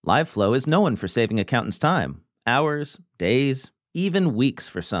LiveFlow is known for saving accountants time, hours, days, even weeks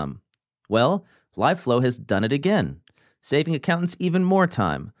for some. Well, LiveFlow has done it again, saving accountants even more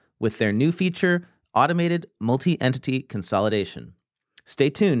time with their new feature, Automated Multi-Entity Consolidation.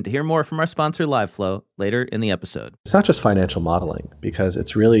 Stay tuned to hear more from our sponsor, LiveFlow, later in the episode. It's not just financial modeling, because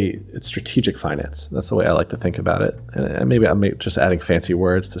it's strategic finance. That's the way I like to think about it. And maybe I'm just adding fancy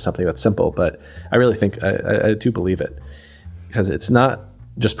words to something that's simple, but I really think I do believe it, because it's not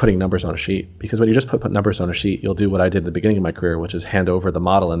just putting numbers on a sheet. Because when you just put numbers on a sheet, you'll do what I did at the beginning of my career, which is hand over the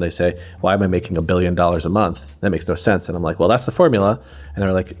model and they say, why am I making $1 billion a month? That makes no sense. And I'm like, well, that's the formula. And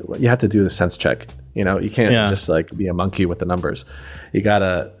they're like, well, you have to do the sense check. You know, you can't just like be a monkey with the numbers. You got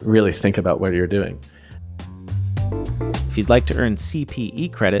to really think about what you're doing. If you'd like to earn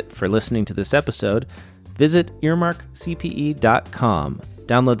CPE credit for listening to this episode, visit earmarkcpe.com.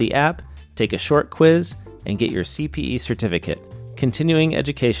 Download the app, take a short quiz, and get your CPE certificate. Continuing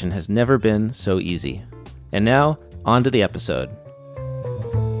education has never been so easy. And now, on to the episode.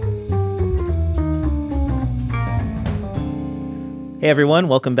 Hey everyone,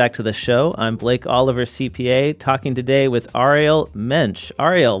 welcome back to the show. I'm Blake Oliver, CPA, talking today with Ariel Menche.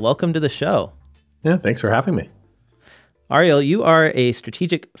 Ariel, welcome to the show. Yeah, thanks for having me. Ariel, you are a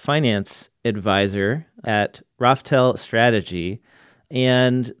strategic finance advisor at Raftel Strategy.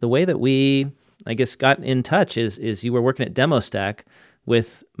 And the way that we got in touch is you were working at DemoStack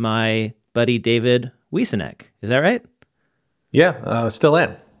with my buddy David Wieseneck. Is that right? Yeah, still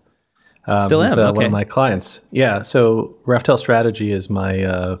am. Still am, he's, okay. One of my clients. Yeah, so Raftel Strategy is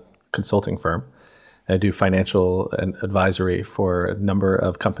my consulting firm. I do financial and advisory for a number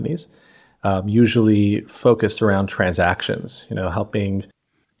of companies, usually focused around transactions, helping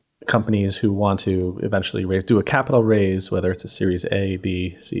companies who want to eventually do a capital raise, whether it's a Series A,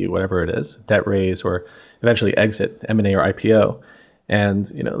 B, C, whatever it is, debt raise, or eventually exit, M&A or IPO. And,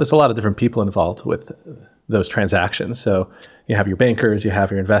 there's a lot of different people involved with those transactions. So you have your bankers, you have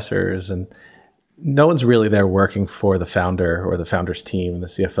your investors, and no one's really there working for the founder or the founder's team, the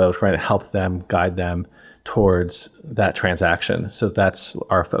CFO, trying to help them, guide them towards that transaction. So that's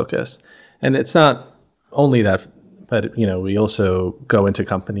our focus. And it's not only that, but we also go into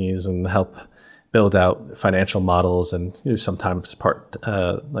companies and help build out financial models, and sometimes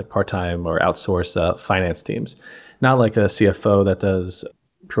part-time or outsource finance teams. Not like a CFO that does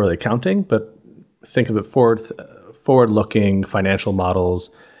purely accounting, but think of it forward-looking financial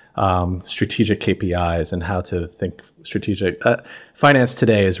models, strategic KPIs, and how to think strategic. Finance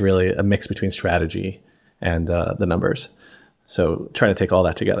today is really a mix between strategy and the numbers. So trying to take all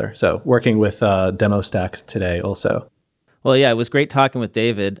that together. So working with DemoStack today also. Well, yeah, it was great talking with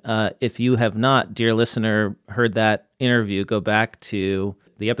David. If you have not, dear listener, heard that interview, go back to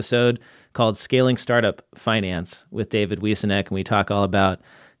the episode called Scaling Startup Finance with David Wieseneck, and we talk all about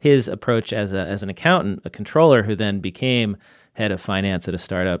his approach as an accountant, a controller who then became head of finance at a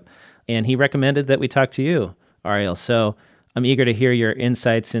startup. And he recommended that we talk to you, Ariel. So I'm eager to hear your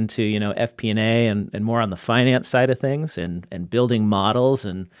insights into, FP&A and more on the finance side of things and building models.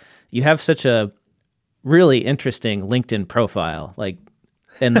 And you have such a really interesting LinkedIn profile.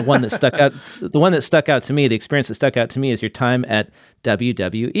 And the one that stuck out to me, the experience that stuck out to me is your time at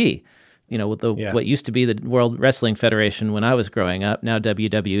WWE. With what used to be the World Wrestling Federation when I was growing up, now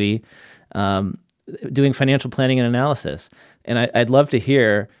WWE, doing financial planning and analysis. And I'd love to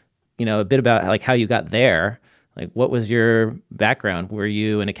hear, a bit about how you got there. What was your background? Were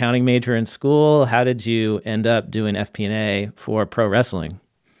you an accounting major in school? How did you end up doing FP&A for pro wrestling?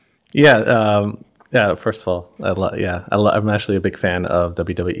 Yeah. First of all, I'm actually a big fan of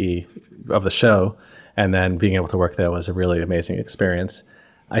WWE, of the show, and then being able to work there was a really amazing experience.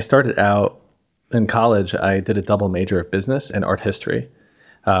 I started out in college. I did a double major of business and art history.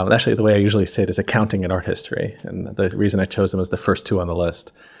 Actually, the way I usually say it is accounting and art history, and the reason I chose them was the first two on the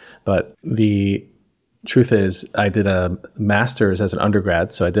list. But the truth is, I did a master's as an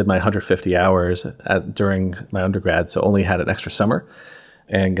undergrad, so I did my 150 hours during my undergrad, so only had an extra summer,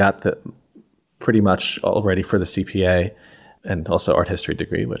 and got pretty much all ready for the CPA and also art history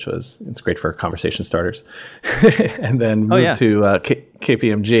degree, it's great for conversation starters. And then moved to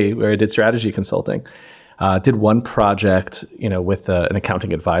KPMG, where I did strategy consulting. Did one project, with an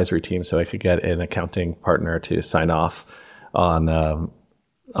accounting advisory team, so I could get an accounting partner to sign off on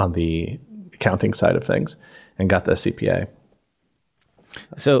the accounting side of things, and got the CPA.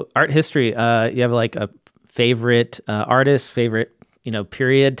 So art history, you have a favorite artist, favorite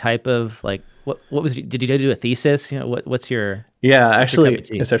period type of what was, did you do a thesis? What's your... Yeah, actually,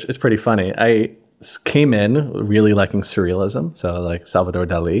 it's pretty funny. I came in really liking surrealism, so like Salvador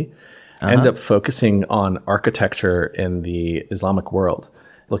Dali. Ended up focusing on architecture in the Islamic world.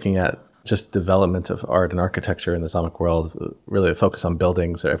 looking at just development of art and architecture in the Islamic world, really a focus on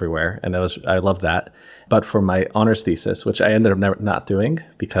buildings everywhere. And I loved that. But for my honors thesis, which I ended up not doing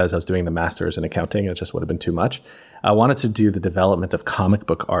because I was doing the master's in accounting, it just would have been too much. I wanted to do the development of comic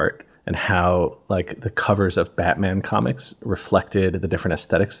book art and how like the covers of Batman comics reflected the different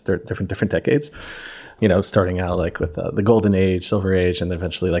aesthetics, different decades. You know, starting out like with the Golden Age, Silver Age, and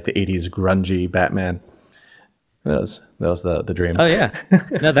eventually like the 80s grungy Batman. That was the dream. Oh yeah,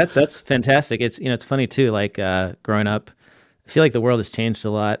 no, that's fantastic. It's it's funny too. Like growing up, I feel like the world has changed a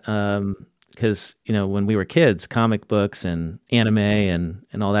lot. Because when we were kids, comic books and anime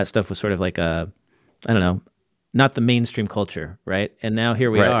and all that stuff was sort of like I don't know, not the mainstream culture, right? And now here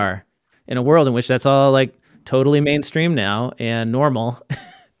we are in a world in which that's all like totally mainstream now and normal.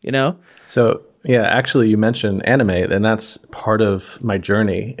 So yeah, actually, you mentioned anime, and that's part of my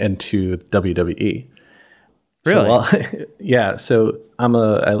journey into WWE. Really? Yeah. So I'm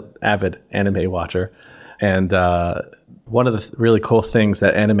a avid anime watcher, and one of the really cool things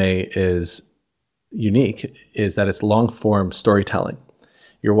that anime is unique is that it's long form storytelling.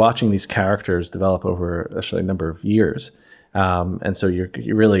 You're watching these characters develop over actually a number of years, and so you're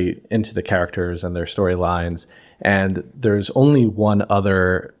really into the characters and their storylines. And there's only one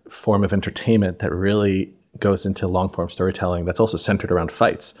other form of entertainment that really goes into long form storytelling that's also centered around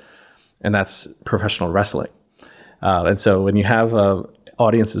fights, and that's professional wrestling. And so when you have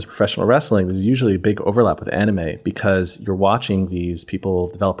audiences professional wrestling, there's usually a big overlap with anime because you're watching these people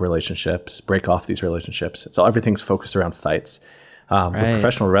develop relationships, break off these relationships. So everything's focused around fights. With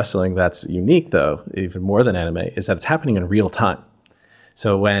professional wrestling, that's unique though, even more than anime, is that it's happening in real time.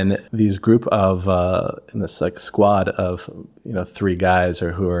 So when these group of in this like squad of 3 guys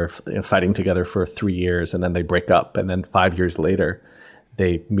or who are fighting together for 3 years and then they break up and then 5 years later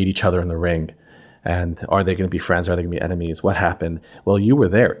they meet each other in the ring. And are they going to be friends? Are they going to be enemies? What happened? Well, you were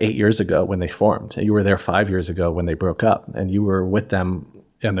there 8 years ago when they formed. And you were there 5 years ago when they broke up. And you were with them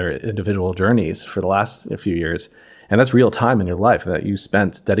in their individual journeys for the last few years. And that's real time in your life that you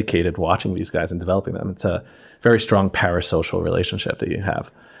spent dedicated watching these guys and developing them. It's a very strong parasocial relationship that you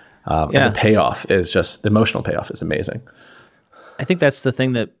have. And the payoff is just, the emotional payoff is amazing. I think that's the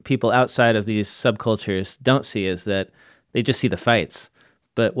thing that people outside of these subcultures don't see, is that they just see the fights.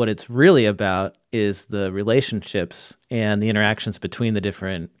 But what it's really about is the relationships and the interactions between the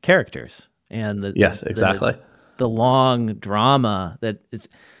different characters and the long drama that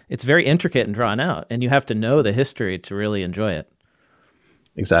it's very intricate and drawn out, and you have to know the history to really enjoy it.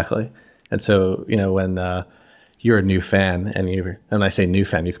 Exactly. And so, when you're a new fan and I say new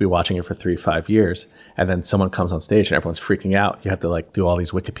fan, you could be watching it for 3-5 years, and then someone comes on stage and everyone's freaking out. You have to like do all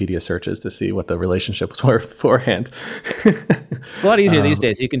these Wikipedia searches to see what the relationships were beforehand. It's a lot easier these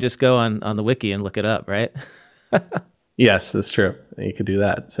days. You can just go on the wiki and look it up, right? Yes, that's true. You could do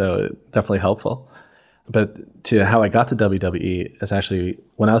that. So definitely helpful. But to how I got to WWE is actually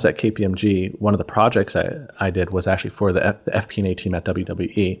when I was at KPMG, one of the projects I did was actually for the FP&A team at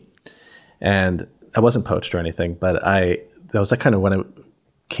WWE. And I wasn't poached or anything, but that was like kind of when it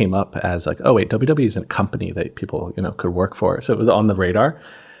came up as like, oh wait, WWE is a company that people could work for. So it was on the radar.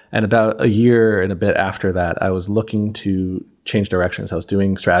 And about a year and a bit after that, I was looking to change directions. I was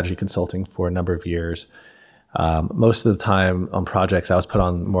doing strategy consulting for a number of years. Most of the time on projects, I was put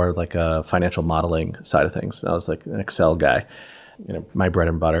on more like a financial modeling side of things. I was like an Excel guy, my bread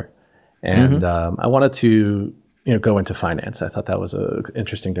and butter. And I wanted to go into finance. I thought that was an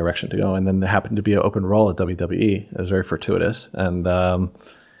interesting direction to go. And then there happened to be an open role at WWE. It was very fortuitous. And I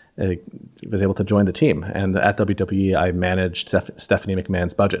was able to join the team. And at WWE, I managed Stephanie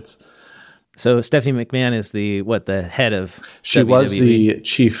McMahon's budgets. So Stephanie McMahon is the head of She WWE? Was the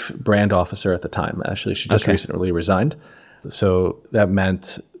chief brand officer at the time. Actually, she just recently resigned. So that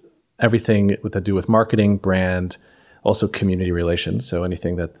meant everything to do with marketing, brand, also community relations. So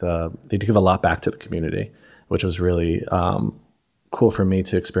anything that they give a lot back to the community, which was really cool for me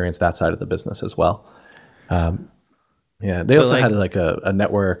to experience that side of the business as well. They also had like a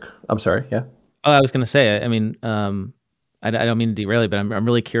network. I'm sorry. Yeah. Oh, I was going to say, I mean, I don't mean to derail you, but I'm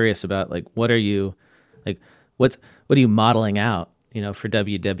really curious about like, what are you modeling out, for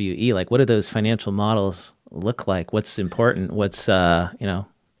WWE? Like, what do those financial models look like? What's important? What's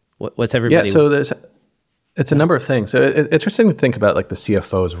what's everybody? Yeah. So it's a number of things. So it's interesting to think about like the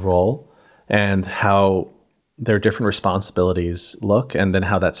CFO's role and how their different responsibilities look, and then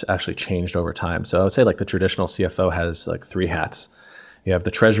how that's actually changed over time. So I would say like the traditional CFO has like 3 hats. You have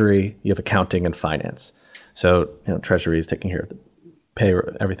the treasury, you have accounting, and finance. So treasury is taking care of pay,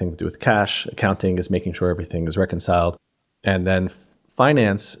 everything to do with cash. Accounting is making sure everything is reconciled, and then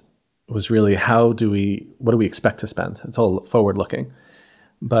finance was really what do we expect to spend? It's all forward looking.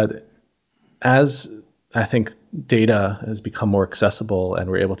 But as I think data has become more accessible and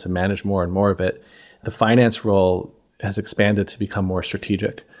we're able to manage more and more of it, the finance role has expanded to become more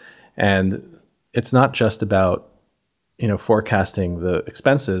strategic. And it's not just about forecasting the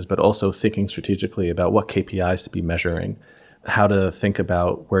expenses, but also thinking strategically about what KPIs to be measuring, how to think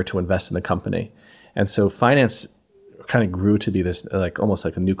about where to invest in the company. And so finance kind of grew to be this like almost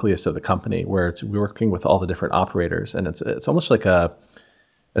like a nucleus of the company where it's working with all the different operators. And it's almost like a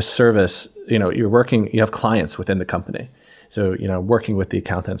service. You have clients within the company. So, working with the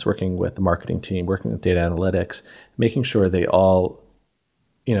accountants, working with the marketing team, working with data analytics, making sure they all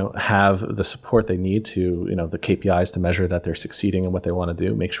have the support they need to, the KPIs to measure that they're succeeding in what they want to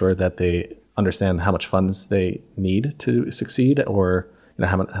do, make sure that they understand how much funds they need to succeed or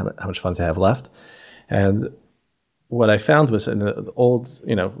how much funds they have left. And what I found was in the old,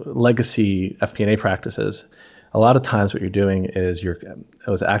 legacy FP&A practices, a lot of times what you're doing is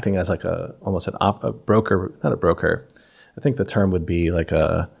I was acting as like almost a broker, not a broker. I think the term would be like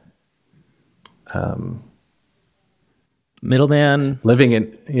a middleman.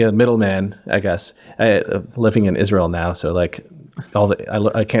 Middleman, I guess. Living in Israel now, so like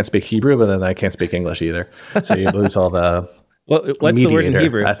I can't speak Hebrew, but then I can't speak English either. So you lose all the. What's mediator, the word in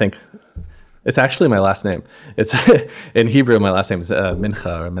Hebrew? I think it's actually my last name. It's in Hebrew. My last name is Menche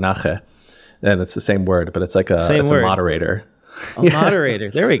or Menche, and it's the same word, but it's like a moderator. A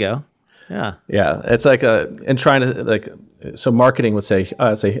moderator. There we go. Yeah. Yeah. It's like and trying to so marketing would say,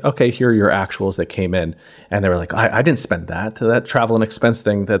 okay, here are your actuals that came in. And they were like, I didn't spend that travel and expense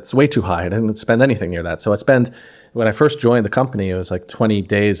thing. That's way too high. I didn't spend anything near that. So when I first joined the company, it was like 20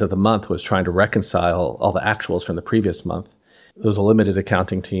 days of the month was trying to reconcile all the actuals from the previous month. It was a limited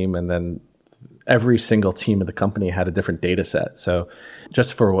accounting team. And then every single team in the company had a different data set. So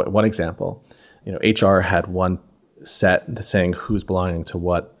just for one example, HR had one set saying who's belonging to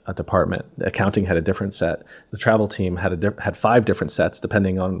what department. The accounting had a different set. The travel team had 5 different sets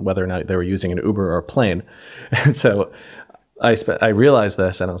depending on whether or not they were using an Uber or a plane. And so I realized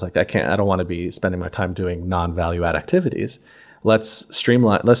this and I was like, I don't want to be spending my time doing non-value add activities. Let's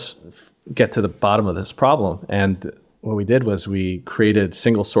streamline, let's get to the bottom of this problem. And what we did was we created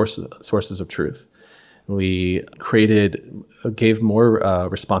single sources of truth. We gave more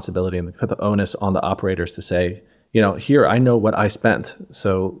responsibility and put the onus on the operators to say, here, I know what I spent,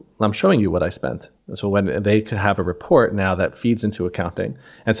 so I'm showing you what I spent. So when they could have a report now that feeds into accounting.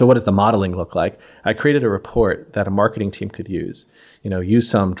 And so what does the modeling look like? I created a report that a marketing team could use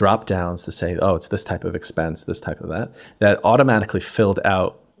some drop downs to say, oh, it's this type of expense, this type of that automatically filled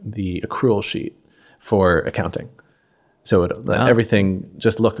out the accrual sheet for accounting. So everything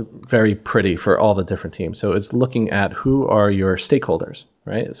just looked very pretty for all the different teams. So it's looking at who are your stakeholders,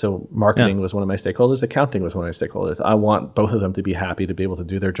 right? So marketing was one of my stakeholders. Accounting was one of my stakeholders. I want both of them to be happy to be able to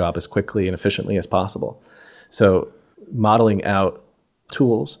do their job as quickly and efficiently as possible. So modeling out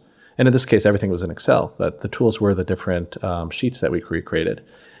tools, and in this case, everything was in Excel, but the tools were the different sheets that we created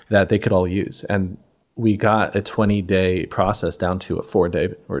that they could all use. And we got a 20-day process down to a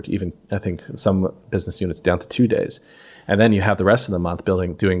 4-day, or even I think some business units down to 2 days. And then you have the rest of the month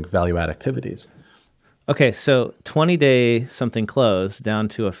doing value add activities. Okay, so 20-day something closed down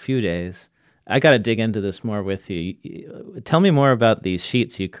to a few days. I got to dig into this more with you. Tell me more about these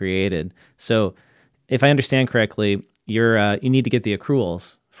sheets you created. So if I understand correctly, you need to get the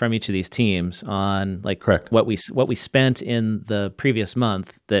accruals from each of these teams on Correct. what we spent in the previous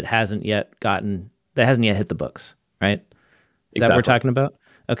month that hasn't yet hit the books, right? Is that what we're talking about?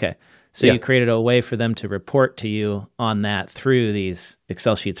 Okay. So you created a way for them to report to you on that through these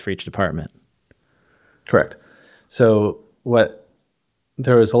Excel sheets for each department. Correct. So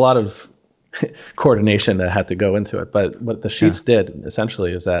there was a lot of coordination that had to go into it, but what the sheets did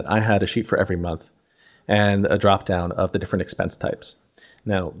essentially is that I had a sheet for every month and a drop down of the different expense types.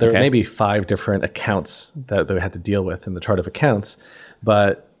 Now, there may be 5 different accounts that they had to deal with in the chart of accounts,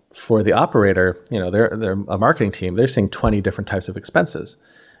 but for the operator, they're a marketing team, they're seeing 20 different types of expenses.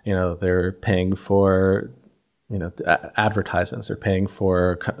 They're paying for, advertisements, they're paying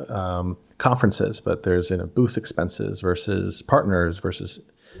for conferences, but there's, booth expenses versus partners versus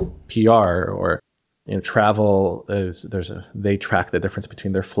PR or, travel. They track the difference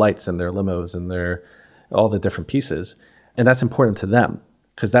between their flights and their limos and all the different pieces. And that's important to them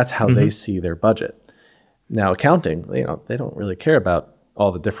because that's how they see their budget. Now, accounting, they don't really care about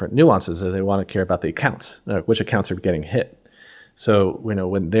all the different nuances. They want to care about the accounts, which accounts are getting hit. So,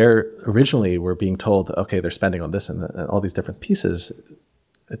 when they're originally were being told, okay, they're spending on this and all these different pieces,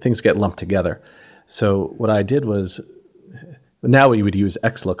 things get lumped together. So what I did was, now we would use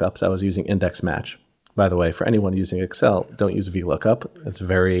X lookups. I was using index match. by the way, for anyone using Excel, don't use VLOOKUP. It's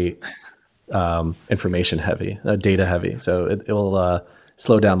very information heavy, data heavy. So it will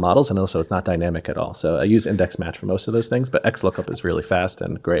slow down models, and also it's not dynamic at all. So I use index match for most of those things, but XLOOKUP is really fast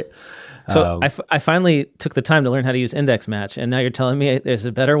and great. So I finally took the time to learn how to use index match, and now you're telling me there's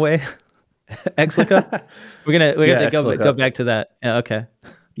a better way? XLOOKUP? We're gonna go back to that. Yeah, okay.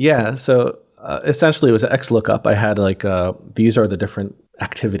 Yeah. So essentially, it was an XLOOKUP. I had like these are the different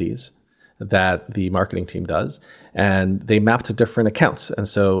activities that the marketing team does, and they map to different accounts. And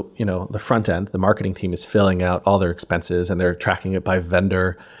so, the front end, the marketing team is filling out all their expenses, and they're tracking it by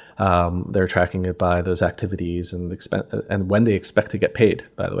vendor. They're tracking it by those activities and when they expect to get paid,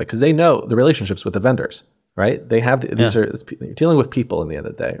 by the way, because they know the relationships with the vendors, right? They have you're dealing with people in the end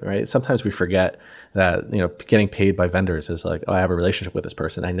of the day, right? Sometimes we forget that, getting paid by vendors is like, oh, I have a relationship with this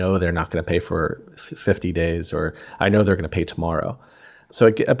person. I know they're not going to pay for 50 days, or I know they're going to pay tomorrow. So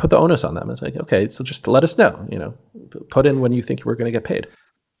I put the onus on them. It's like, okay, so just let us know, put in when you think we're going to get paid.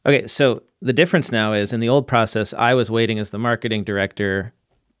 Okay, so the difference now is in the old process, I was waiting as the marketing director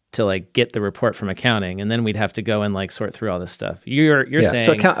to like get the report from accounting, and then we'd have to go and like sort through all this stuff. You're saying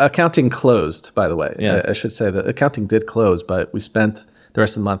so accounting closed, by the way. Yeah. I should say that accounting did close, but we spent the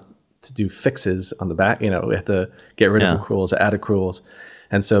rest of the month to do fixes on the back. We had to get rid of accruals, add accruals.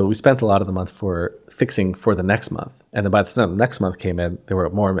 And so we spent a lot of the month for fixing for the next month. And then by the time the next month came in, there were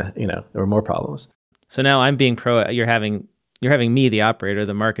more problems. So now I'm being you're having me, the operator,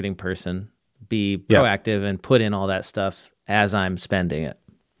 the marketing person, be proactive and put in all that stuff as I'm spending it.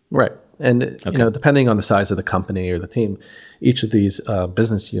 Right. And, depending on the size of the company or the team, each of these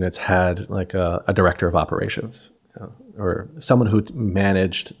business units had like a director of operations, or someone who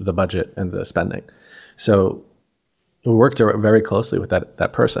managed the budget and the spending. So we worked very closely with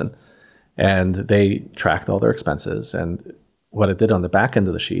that person, and they tracked all their expenses and what it did on the back end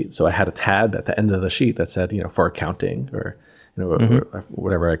of the sheet. So I had a tab at the end of the sheet that said, for accounting or, or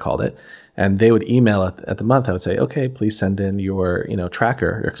whatever I called it. And they would email at the month. I would say, okay, please send in your,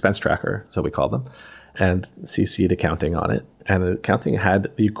 tracker, your expense tracker, so we call them, and CC'd accounting on it. And the accounting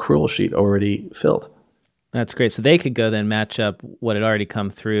had the accrual sheet already filled. That's great. So they could go then match up what had already come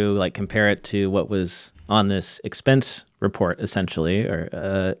through, like compare it to what was on this expense report, essentially, or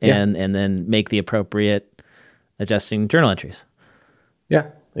and then make the appropriate adjusting journal entries. Yeah,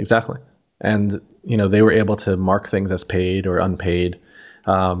 exactly. And they were able to mark things as paid or unpaid,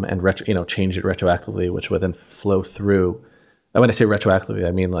 and change it retroactively, which would then flow through. And when I say retroactively,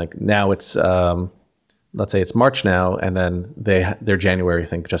 I mean like now it's let's say it's March now, and then their January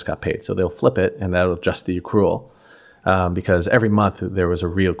thing just got paid. So they'll flip it, and that'll adjust the accrual, because every month there was a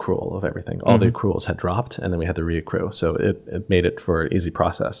reaccrual of everything. All the accruals had dropped, and then we had to reaccrue. So it made it for an easy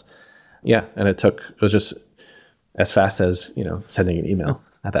process. Yeah, and it was just as fast as sending an email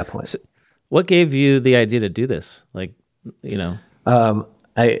at that point. So what gave you the idea to do this? Like, I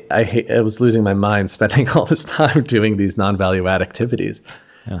was losing my mind spending all this time doing these non-value add activities.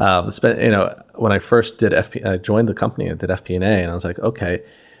 Yeah. When I first I joined the company and did FP&A, and I was like, okay,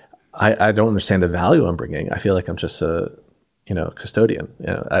 I don't understand the value I'm bringing. I feel like I'm just a, custodian.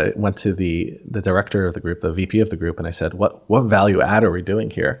 I went to the director of the group, the VP of the group, and I said, what value add are we doing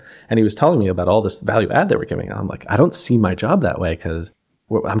here? And he was telling me about all this value add that we're giving. And I'm like, I don't see my job that way, because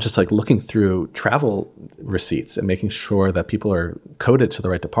I'm just like looking through travel receipts and making sure that people are coded to the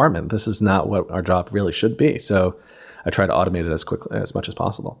right department. This is not what our job really should be. So I try to automate it as much as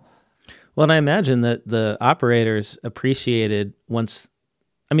possible. Well, and I imagine that the operators appreciated once.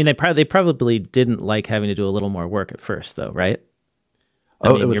 I mean, they probably didn't like having to do a little more work at first, though, right?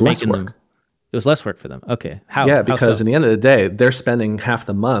 It was less work. It was less work for them. Okay, how? Yeah, because in the end of the day, they're spending half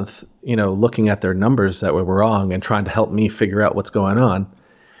the month, looking at their numbers that were wrong and trying to help me figure out what's going on,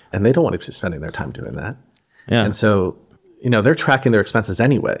 and they don't want to be spending their time doing that. Yeah, and so they're tracking their expenses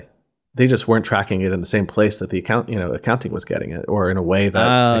anyway. They just weren't tracking it in the same place that the accounting was getting it, or in a way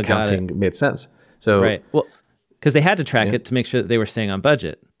that accounting made sense. So right, well, because they had to track it to make sure that they were staying on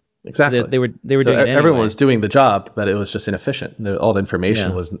budget. Exactly, so they were doing it anyway. Everyone was doing the job, but it was just inefficient. All the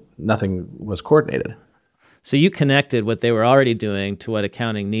information nothing was coordinated. So you connected what they were already doing to what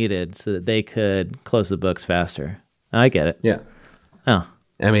accounting needed, so that they could close the books faster. I get it. Yeah. Oh,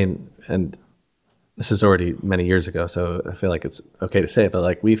 I mean, and this is already many years ago, so I feel like it's okay to say it, but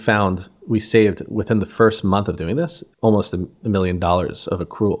like we saved within the first month of doing this almost $1 million of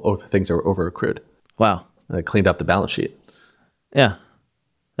accrual over things that were over accrued. Wow. And I cleaned up the balance sheet. Yeah.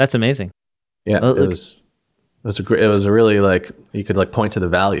 That's amazing. Yeah. It was a really like, you could like point to the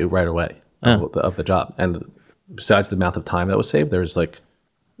value right away of the job. And besides the amount of time that was saved, there's like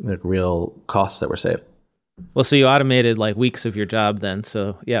real costs that were saved. Well, so you automated like weeks of your job then.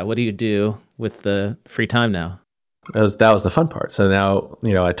 So yeah, what do you do with the free time now? That was the fun part. So now,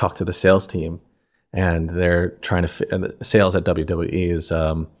 I talked to the sales team, and they're trying to and the sales at WWE is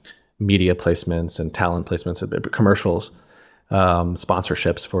media placements and talent placements, commercials,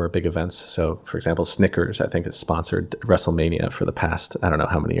 sponsorships for big events. So, for example, Snickers, I think, has sponsored WrestleMania for the past, I don't know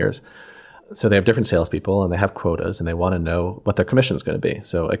how many years. So they have different salespeople, and they have quotas, and they want to know what their commission is going to be.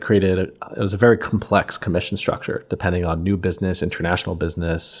 So it was a very complex commission structure, depending on new business, international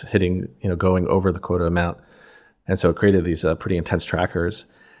business, hitting, going over the quota amount. And so it created these pretty intense trackers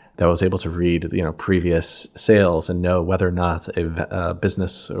that was able to read, previous sales and know whether or not a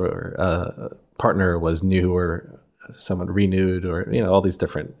business or a partner was new or someone renewed, or, all these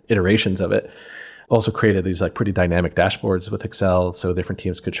different iterations of it. Also created these pretty dynamic dashboards with Excel, so different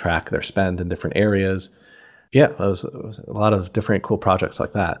teams could track their spend in different areas. Yeah, it was a lot of different cool projects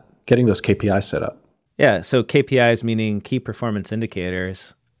like that, getting those KPIs set up. Yeah, so KPIs meaning key performance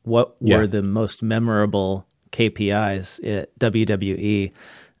indicators. What were the most memorable KPIs at WWE?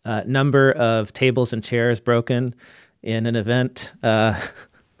 Number of tables and chairs broken in an event,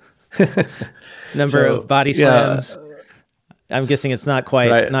 number of body slams. I'm guessing it's not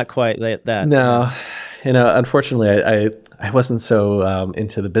quite like that. No, unfortunately, I wasn't so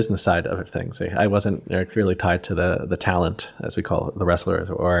into the business side of things. I wasn't really tied to the talent, as we call it, the wrestlers,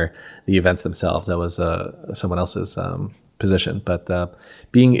 or the events themselves. That was someone else's position. But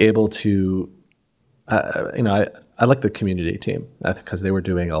being able to, I like the community team because they were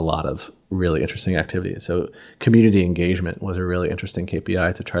doing a lot of really interesting activities. So community engagement was a really interesting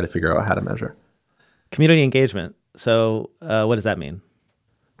KPI to try to figure out how to measure. Community engagement. So what does that mean?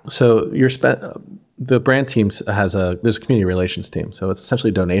 So the brand teams there's a community relations team. So it's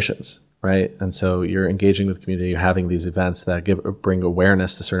essentially donations, right? And so you're engaging with the community, you're having these events that bring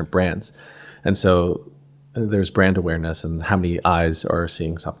awareness to certain brands. And so there's brand awareness and how many eyes are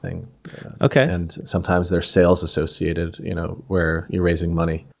seeing something. Okay. And sometimes there's sales associated, where you're raising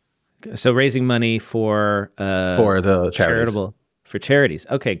money. So raising money for the charities. For charities.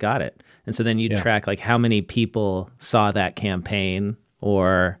 Okay, got it. And so then you track how many people saw that campaign,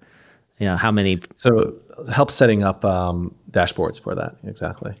 or how many. So help setting up dashboards for that.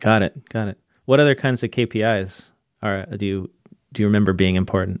 Exactly. Got it. What other kinds of KPIs do you remember being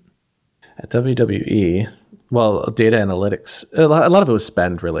important? At WWE, well, data analytics, a lot of it was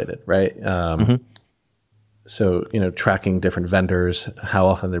spend related, right? So, tracking different vendors, how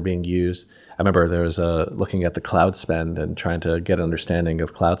often they're being used. I remember there was looking at the cloud spend and trying to get an understanding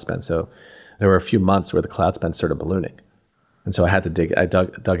of cloud spend. So there were a few months where the cloud spend started ballooning. And so I had to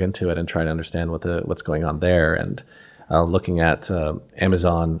dug into it and try to understand what's going on there. And looking at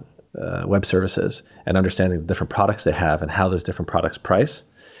Amazon Web Services and understanding the different products they have and how those different products price.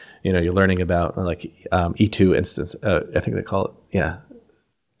 You're learning about E2 instance, I think they call it. Yeah.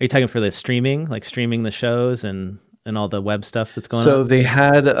 Are you talking for the streaming, like streaming the shows and all the web stuff that's going on? So they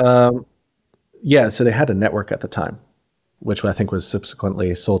had, so they had a network at the time, which I think was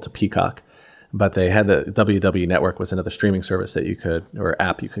subsequently sold to Peacock. But they had the WWE Network was another streaming service that or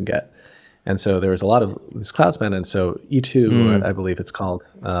app you can get. And so there was a lot of this cloud spend. And so E2, I believe it's called,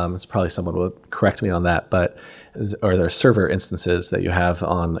 it's probably someone will correct me on that, or there are server instances that you have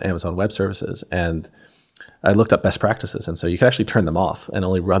on Amazon Web Services. And I looked up best practices. And so you can actually turn them off and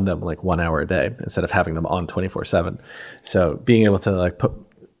only run them 1 hour a day instead of having them on 24/7. So being able to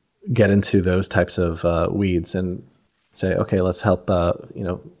get into those types of weeds and say, okay, let's help,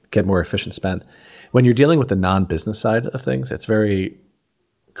 get more efficient spend. When you're dealing with the non-business side of things, it's very,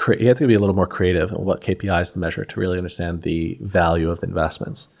 you have to be a little more creative on what KPIs to measure to really understand the value of the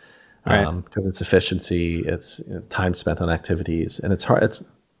investments. Right. Because it's efficiency, it's time spent on activities, and it's hard. It's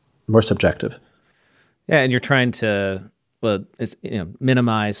more subjective. Yeah, and you're trying to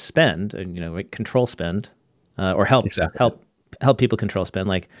minimize spend and control spend, or help people control spend.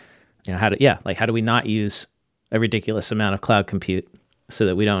 How do we not use a ridiculous amount of cloud compute so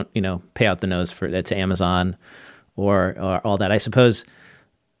that we don't pay out the nose to Amazon or all that. I suppose.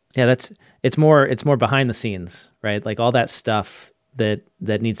 Yeah, it's more behind the scenes, right? Like all that stuff that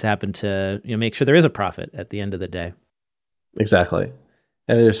needs to happen to make sure there is a profit at the end of the day. Exactly.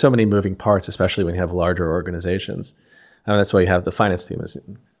 And there's so many moving parts, especially when you have larger organizations. That's why you have the finance team. It's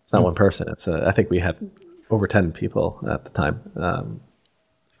not one person. I think we had over 10 people at the time.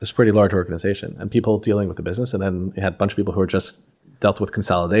 It's a pretty large organization, and people dealing with the business. And then you had a bunch of people who were just dealt with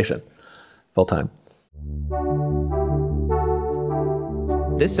consolidation full time.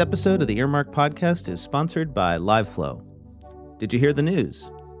 This episode of the Earmark Podcast is sponsored by LiveFlow. Did you hear the news?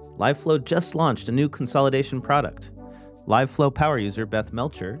 LiveFlow just launched a new consolidation product. LiveFlow power user Beth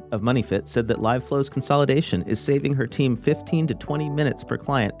Melcher of MoneyFit said that LiveFlow's consolidation is saving her team 15 to 20 minutes per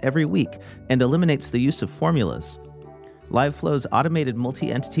client every week and eliminates the use of formulas. LiveFlow's automated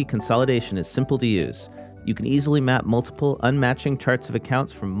multi-entity consolidation is simple to use. You can easily map multiple unmatching charts of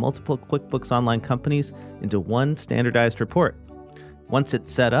accounts from multiple QuickBooks Online companies into one standardized report. Once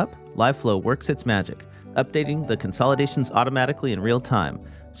it's set up, LiveFlow works its magic, updating the consolidations automatically in real time,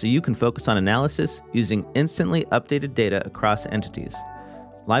 so you can focus on analysis using instantly updated data across entities.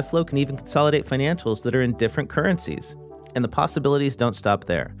 LiveFlow can even consolidate financials that are in different currencies, and the possibilities don't stop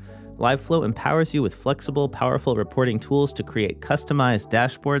there. LiveFlow empowers you with flexible, powerful reporting tools to create customized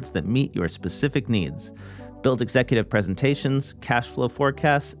dashboards that meet your specific needs. Build executive presentations, cash flow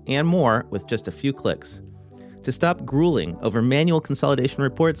forecasts, and more with just a few clicks. To stop grueling over manual consolidation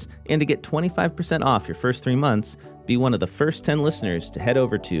reports and to get 25% off your first 3 months, be one of the first 10 listeners to head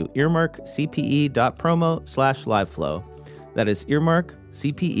over to earmarkcpe.promo/liveflow. That is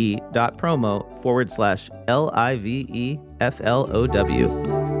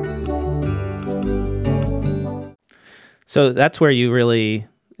earmarkcpe.promo/LIVEFLOW. So that's where you really,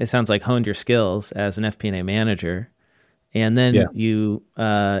 it sounds like, honed your skills as an FP&A manager. And then you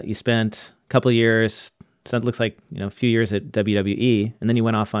spent a couple of years, so it looks like, a few years at WWE, and then you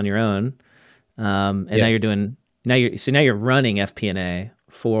went off on your own. And now you're running FP&A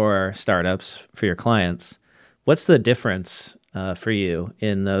for startups, for your clients. What's the difference for you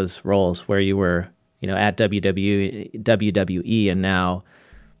in those roles where you were, at WWE and now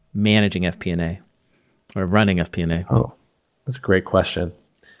managing FP&A or running FP&A? Oh, that's a great question.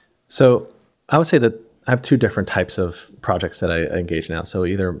 So I would say that I have two different types of projects that I engage in now. So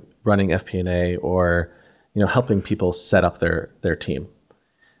either running FP&A or helping people set up their team.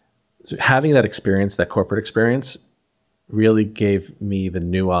 So having that experience, that corporate experience, really gave me the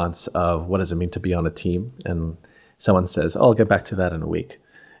nuance of what does it mean to be on a team. And someone says, "Oh, I'll get back to that in a week."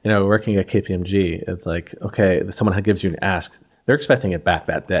 Working at KPMG, it's like, okay, someone gives you an ask, they're expecting it back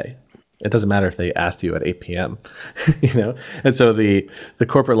that day. It doesn't matter if they asked you at 8 p.m., And so the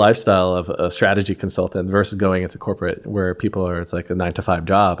corporate lifestyle of a strategy consultant versus going into corporate where people it's like a 9-to-5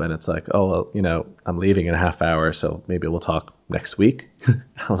 job and it's like, oh, well, I'm leaving in a half hour, so maybe we'll talk next week.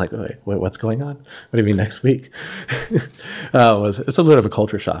 I'm like, wait, what's going on? What do you mean next week? It's a little bit of a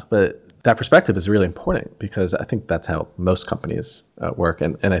culture shock, but that perspective is really important because I think that's how most companies work,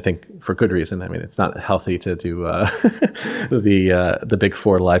 and I think for good reason. I mean, it's not healthy to do the Big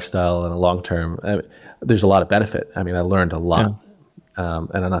Four lifestyle in a long term. There's a lot of benefit. I mean, I learned a lot, and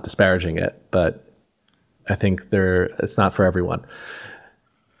I'm not disparaging it, but I think it's not for everyone.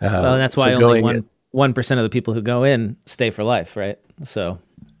 Well, and that's why only 1% of the people who go in stay for life, right? So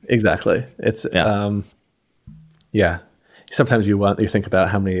exactly, it's Sometimes you think about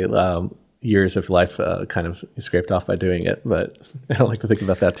how many years of life kind of scraped off by doing it, but I don't like to think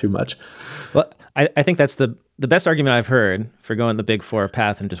about that too much. Well, I think that's the best argument I've heard for going the Big Four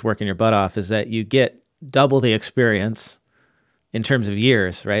path and just working your butt off is that you get double the experience in terms of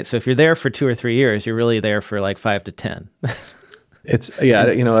years, right? So if you're there for 2 or 3 years, you're really there for like 5 to 10. It's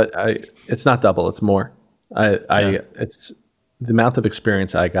it's not double, it's more. It's the amount of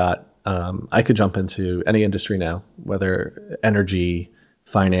experience I got. I could jump into any industry now, whether energy,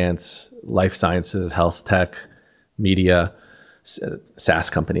 finance, life sciences, health tech, media, SaaS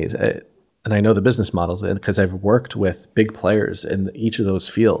companies. And I know the business models because I've worked with big players in each of those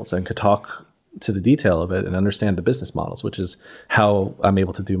fields and could talk to the detail of it and understand the business models, which is how I'm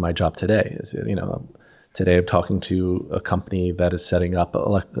able to do my job today. Today I'm talking to a company that is setting up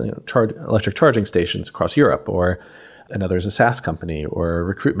electric charging stations across Europe, or another is a SaaS company or a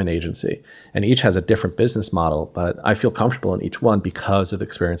recruitment agency. And each has a different business model, but I feel comfortable in each one because of the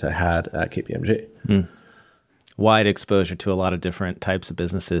experience I had at KPMG. Wide exposure to a lot of different types of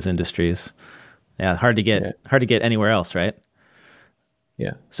businesses, industries. Yeah, hard to get anywhere else, right?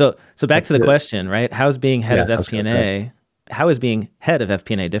 Yeah. So back to the question, right? How's being head of FP&A? How is being head of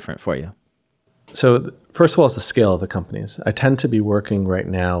FP&A different for you? So first of all, it's the scale of the companies. I tend to be working right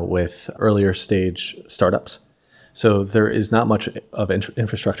now with earlier stage startups. So there is not much of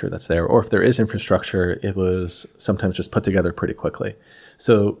infrastructure that's there, or if there is infrastructure, it was sometimes just put together pretty quickly.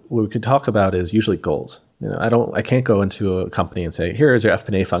 So what we could talk about is usually goals. I can't go into a company and say, here is your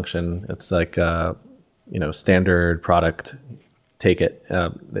FP&A function. It's like, standard product, take it.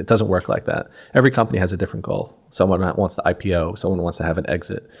 It doesn't work like that. Every company has a different goal. Someone wants to IPO, someone wants to have an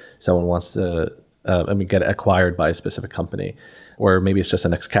exit, someone wants to get acquired by a specific company, or maybe it's just a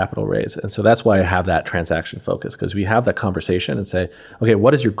next capital raise. And so that's why I have that transaction focus, because we have that conversation and say, okay,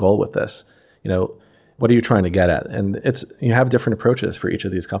 what is your goal with this? What are you trying to get at? And you have different approaches for each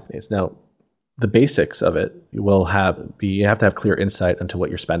of these companies. Now, the basics of it will you have to have clear insight into what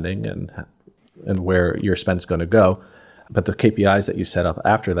you're spending and where your spend is going to go. But the KPIs that you set up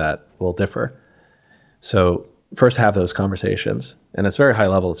after that will differ. So first have those conversations, and it's very high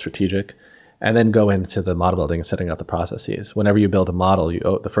level, it's strategic, and then go into the model building and setting out the processes. Whenever you build a model,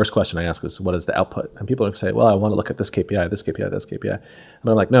 the first question I ask is, what is the output? And people say, well, I want to look at this KPI, this KPI, this KPI.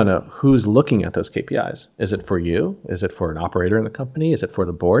 But I'm like, no, who's looking at those KPIs? Is it for you? Is it for an operator in the company? Is it for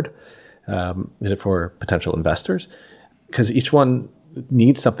the board? Is it for potential investors? Because each one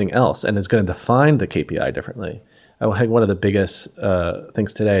needs something else and is going to define the KPI differently. I think one of the biggest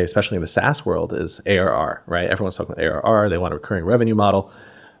things today, especially in the SaaS world, is ARR, right? Everyone's talking about ARR. They want a recurring revenue model.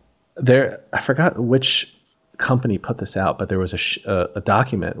 I forgot which company put this out, but there was a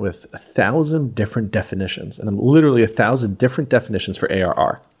document with 1,000 different definitions, and literally 1,000 different definitions for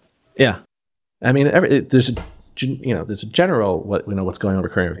ARR. Yeah, I mean, there's a general what's going on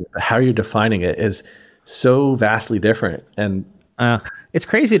with recurring revenue, but how you're defining it is so vastly different. And it's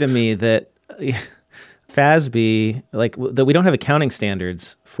crazy to me that FASB, that we don't have accounting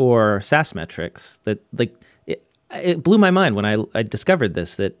standards for SaaS metrics. That it blew my mind when I discovered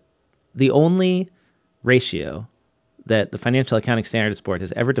this, that the only ratio that the Financial Accounting Standards Board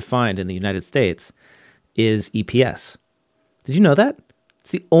has ever defined in the United States is EPS. Did you know that?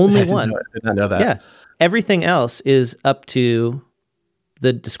 It's the only one. I did not know that. Yeah. Everything else is up to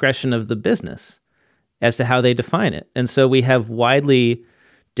the discretion of the business as to how they define it. And so we have widely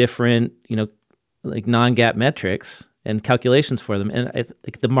different, non-GAAP metrics and calculations for them. And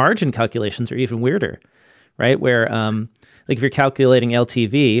the margin calculations are even weirder, right? Where if you're calculating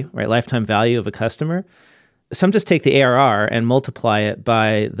LTV, right, lifetime value of a customer, some just take the ARR and multiply it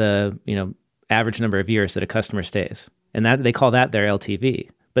by the average number of years that a customer stays, and that they call that their LTV.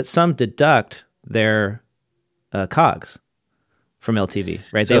 But some deduct their COGS from LTV,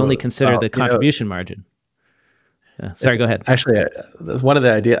 right? So, they only consider the contribution margin. Sorry, go ahead. Actually, one of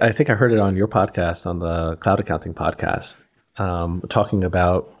the ideas, I think I heard it on your podcast, on the Cloud Accounting podcast, talking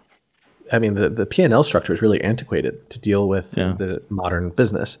about, the P&L structure is really antiquated to deal with the modern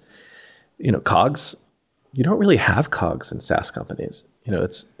business. COGS, you don't really have COGS in SaaS companies.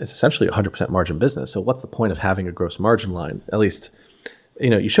 It's essentially a 100% margin business. So what's the point of having a gross margin line? At least,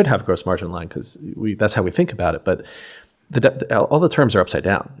 you should have a gross margin line because that's how we think about it. But all the terms are upside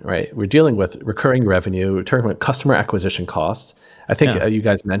down, right? We're dealing with recurring revenue, we're talking about customer acquisition costs. I think you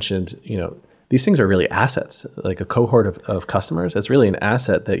guys mentioned, these things are really assets, like a cohort of customers. It's really an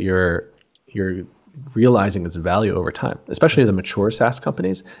asset that you're realizing its value over time. Especially the mature SaaS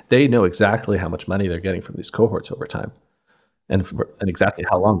companies, they know exactly how much money they're getting from these cohorts over time, and exactly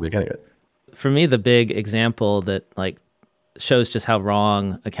how long they're getting it. For me, the big example that shows just how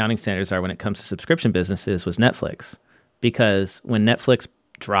wrong accounting standards are when it comes to subscription businesses was Netflix. Because when Netflix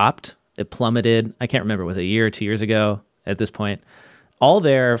dropped, it plummeted. I can't remember, was it a year or 2 years ago at this point? All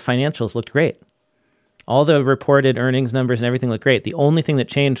their financials looked great. All the reported earnings numbers and everything looked great. The only thing that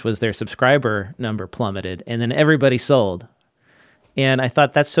changed was their subscriber number plummeted, and then everybody sold. And I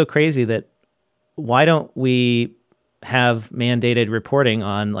thought, that's so crazy that why don't we have mandated reporting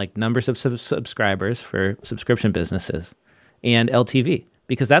on numbers of subscribers for subscription businesses and LTV?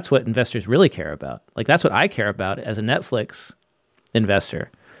 Because that's what investors really care about. That's what I care about as a Netflix investor,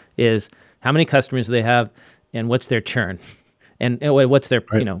 is how many customers do they have and what's their churn and what's their,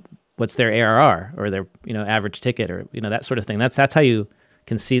 what's their ARR or their, average ticket or, that sort of thing. That's how you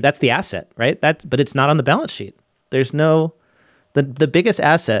can see, that's the asset, right? But it's not on the balance sheet. There's the biggest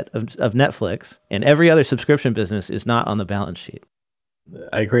asset of Netflix and every other subscription business is not on the balance sheet.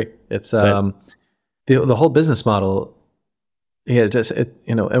 I agree. It's the whole business model. Yeah,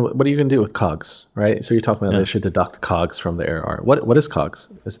 what are you going to do with COGS, right? So you're talking about they should deduct COGS from the ARR. What is COGS?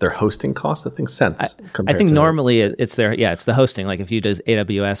 Is their hosting cost? That makes sense. I think normally it's it's the hosting. If you do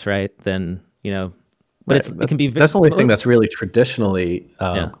AWS, right, then, but it can be... That's the only thing that's really traditionally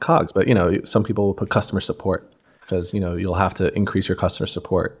COGS. But, some people will put customer support because, you'll have to increase your customer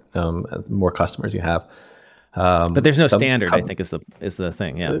support, the more customers you have. But there's no standard, I think, is the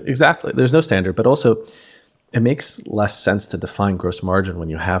thing, yeah. Exactly. There's no standard, but also... it makes less sense to define gross margin when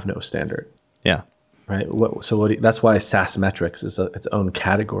you have no standard. Yeah. Right. That's why SaaS metrics is its own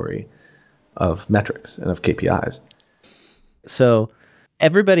category of metrics and of KPIs. So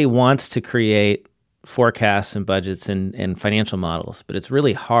everybody wants to create forecasts and budgets and financial models, but it's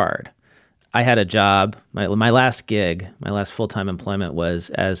really hard. I had a job, my last gig, my last full-time employment was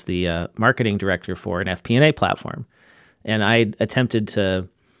as the marketing director for an FP&A platform. And I attempted to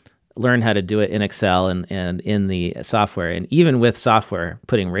learn how to do it in Excel and in the software. And even with software,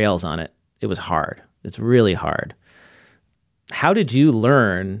 putting Rails on it, it was hard. It's really hard. How did you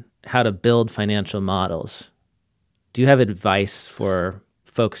learn how to build financial models. Do you have advice for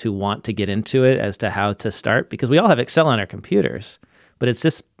folks who want to get into it as to how to start? Because we all have Excel on our computers, but it's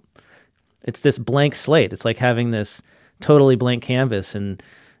this blank slate. It's like having this totally blank canvas, and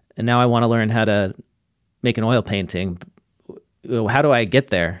now I want to learn how to make an oil painting. How do I get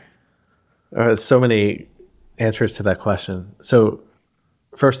there? So many answers to that question. So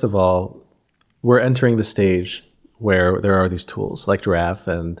first of all, we're entering the stage where there are these tools like Giraffe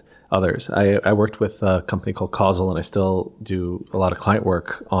and others. I worked with a company called Causal, and I still do a lot of client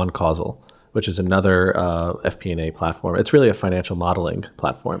work on Causal, which is another FP&A platform. It's really a financial modeling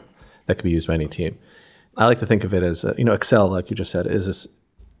platform that can be used by any team. I like to think of it as, Excel, like you just said, is this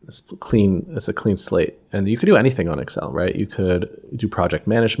clean. It's a clean slate, and you could do anything on Excel, right? You could do project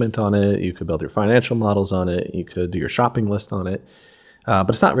management on it. You could build your financial models on it. You could do your shopping list on it. But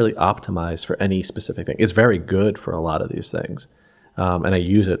it's not really optimized for any specific thing. It's very good for a lot of these things. And I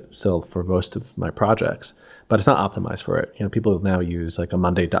use it still for most of my projects, but it's not optimized for it. People now use like a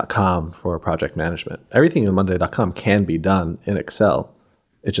Monday.com for project management. Everything in Monday.com can be done in Excel.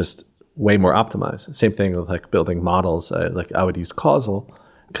 It's just way more optimized. Same thing with like building models. I would use Causal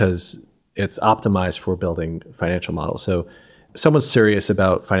because it's optimized for building financial models. So if someone's serious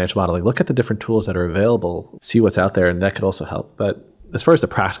about financial modeling, look at the different tools that are available, see what's out there, and that could also help. But as far as the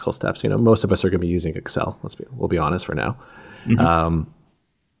practical steps, most of us are going to be using Excel. We'll be honest for now. Mm-hmm.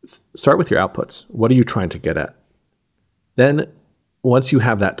 Start with your outputs. What are you trying to get at? Then once you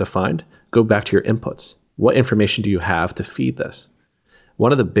have that defined, go back to your inputs. What information do you have to feed this?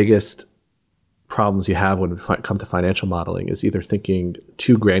 One of the biggest problems you have when it comes to financial modeling is either thinking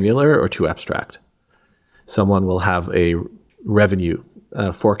too granular or too abstract. Someone will have a revenue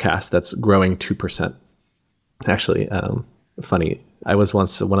forecast that's growing 2%. Actually, funny. I was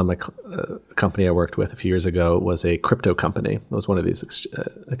once, one of my company I worked with a few years ago was a crypto company. It was one of these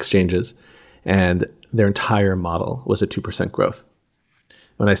exchanges, and their entire model was a 2% growth.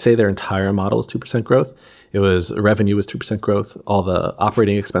 When I say their entire model is 2% growth, it was revenue was 2% growth. All the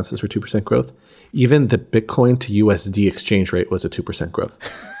operating expenses were 2% growth. Even the Bitcoin to USD exchange rate was a 2% growth.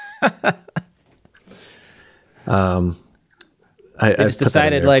 I just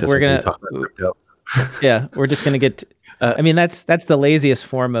decided like we're going to, yeah, we're just going to get, that's the laziest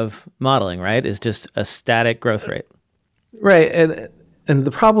form of modeling, right? Is just a static growth rate. Right. And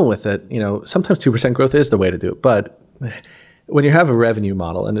the problem with it, sometimes 2% growth is the way to do it. But when you have a revenue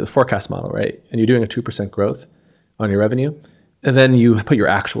model and a forecast model, right, and you're doing a 2% growth on your revenue, and then you put your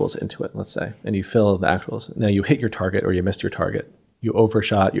actuals into it, let's say, and you fill the actuals. Now you hit your target or you missed your target. You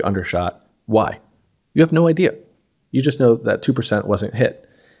overshot, you undershot. Why? You have no idea. You just know that 2% wasn't hit.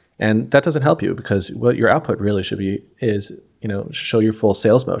 And that doesn't help you because what your output really should be is, show your full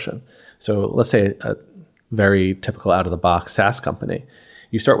sales motion. So let's say a very typical out of the box SaaS company,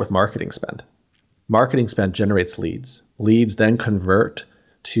 you start with marketing spend. Marketing spend generates leads. Leads then convert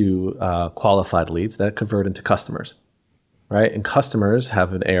to qualified leads that convert into customers, right? And customers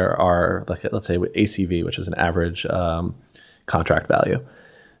have an ARR, like let's say with ACV, which is an average contract value.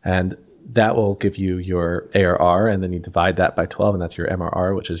 And that will give you your ARR, and then you divide that by 12, and that's your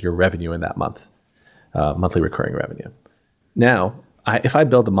MRR, which is your revenue in that month, monthly recurring revenue. Now, if I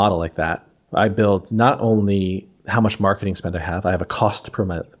build a model like that, I build not only how much marketing spend I have a cost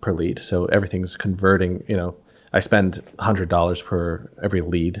per lead. So everything's converting, I spend $100 per every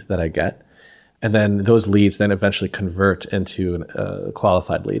lead that I get. And then those leads then eventually convert into a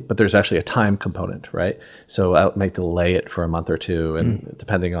qualified lead. But there's actually a time component, right? So I might delay it for a month or two, and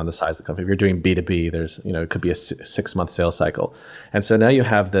depending on the size of the company. If you're doing B2B, there's, it could be a 6-month sales cycle. And so now you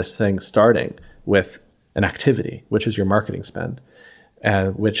have this thing starting with an activity, which is your marketing spend,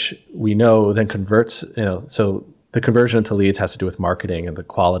 which we know then converts, so the conversion into leads has to do with marketing and the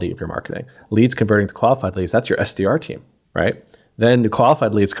quality of your marketing. Leads converting to qualified leads, that's your SDR team, right? Then the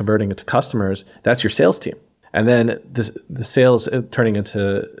qualified leads converting into customers, that's your sales team. And then the sales turning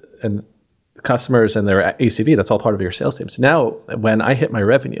into and customers and their ACV, that's all part of your sales team. So now when I hit my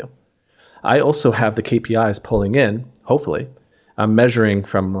revenue, I also have the KPIs pulling in, hopefully. I'm measuring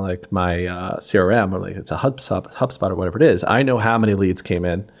from like my CRM, or like it's a HubSpot or whatever it is. I know how many leads came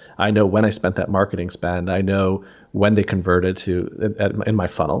in. I know when I spent that marketing spend. I know when they converted in my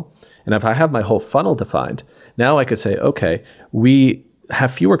funnel. And if I have my whole funnel defined, now I could say, okay, we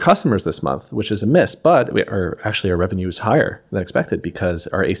have fewer customers this month, which is a miss, but our revenue is higher than expected because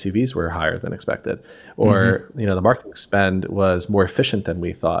our ACVs were higher than expected. Or, the marketing spend was more efficient than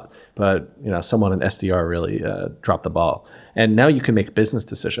we thought, but, someone in SDR really dropped the ball. And now you can make business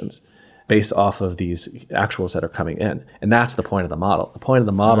decisions based off of these actuals that are coming in. And that's the point of the model. The point of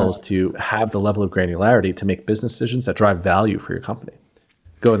the model is to have the level of granularity to make business decisions that drive value for your company.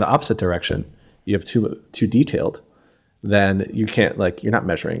 go in the opposite direction, you have too detailed, then you can't, like, you're not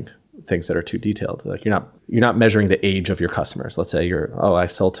measuring things that are too detailed. Like you're not measuring the age of your customers. Let's say I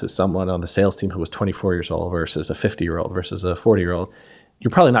sold to someone on the sales team who was 24 years old versus a 50-year-old versus a 40-year-old.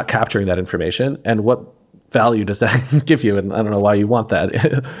 You're probably not capturing that information. And what value does that give you? And I don't know why you want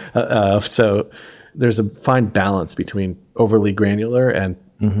that. So there's a fine balance between overly granular and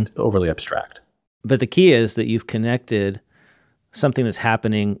overly abstract. But the key is that you've connected something that's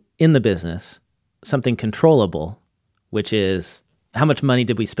happening in the business, something controllable, which is how much money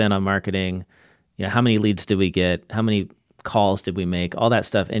did we spend on marketing? How many leads did we get? How many calls did we make? All that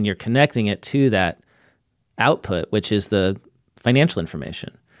stuff. And you're connecting it to that output, which is the financial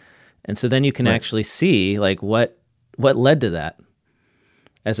information. And so then you can actually see like what led to that,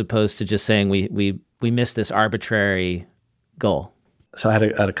 as opposed to just saying we missed this arbitrary goal. So I had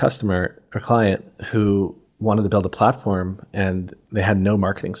a customer or client who wanted to build a platform and they had no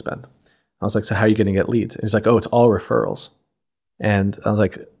marketing spend. I was like, so how are you going to get leads? And he's like, oh, it's all referrals. And I was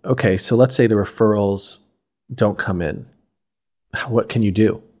like, okay, so let's say the referrals don't come in. What can you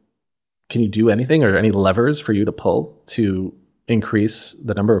do? Can you do anything or any levers for you to pull to increase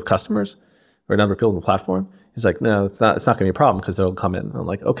the number of customers or number of people on the platform? He's like, no, it's not going to be a problem because they'll come in. I'm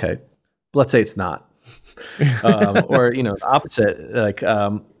like, okay, but let's say it's not. Or, the opposite, like,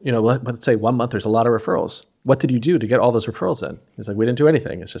 let's say 1 month there's a lot of referrals. What did you do to get all those referrals in? He's like, we didn't do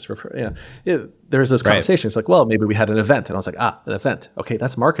anything. It's just there's this conversation. It's like, well, maybe we had an event. And I was like, an event. Okay,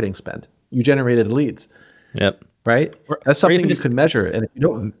 that's marketing spend. You generated leads. Yep. Right? That's something you can measure. And if you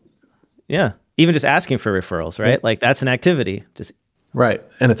don't... Yeah. Even just asking for referrals, right? Yeah. Like that's an activity. Right.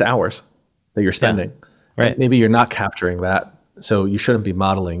 And it's hours that you're spending. Yeah. Right. Maybe you're not capturing that. So you shouldn't be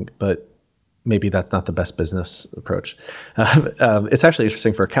modeling, but maybe that's not the best business approach. It's actually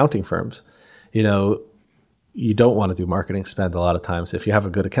interesting for accounting firms. You don't want to do marketing spend a lot of times. If you have a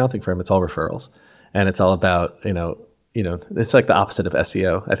good accounting firm, it's all referrals. And it's all about, it's like the opposite of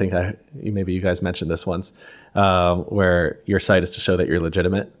SEO. I think maybe you guys mentioned this once, where your site is to show that you're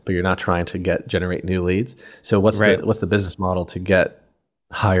legitimate, but you're not trying to generate new leads. So what's the business model to get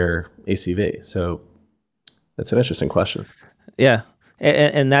higher ACV? So that's an interesting question. Yeah.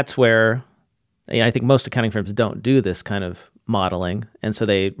 And that's where I think most accounting firms don't do this kind of modeling. And so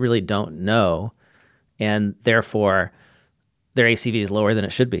they really don't know. And therefore, their ACV is lower than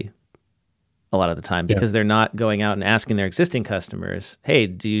it should be a lot of the time because they're not going out and asking their existing customers, hey,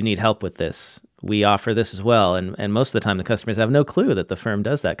 do you need help with this? We offer this as well. And most of the time, the customers have no clue that the firm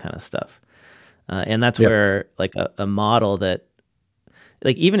does that kind of stuff. And that's where like a model that,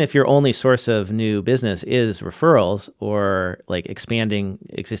 like even if your only source of new business is referrals or like expanding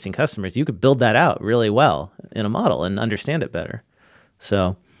existing customers, you could build that out really well in a model and understand it better.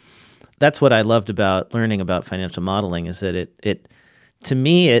 So that's what I loved about learning about financial modeling is that it to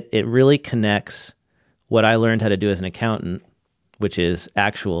me, it really connects what I learned how to do as an accountant, which is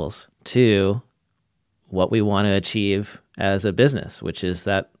actuals, to what we want to achieve as a business, which is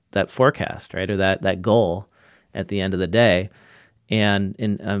that forecast, right? Or that goal at the end of the day. And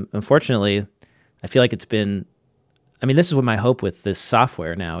unfortunately, I feel like this is what my hope with this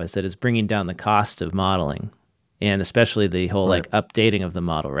software now is that it's bringing down the cost of modeling and especially the whole like updating of the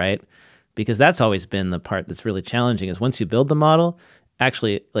model, right? Because that's always been the part that's really challenging is once you build the model,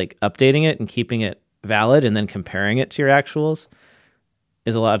 actually like updating it and keeping it valid and then comparing it to your actuals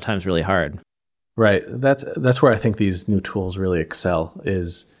is a lot of times really hard. Right. That's where I think these new tools really excel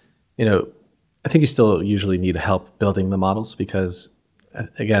is, I think you still usually need help building the models because,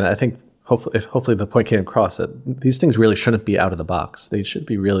 again, I think hopefully the point came across that these things really shouldn't be out of the box. They should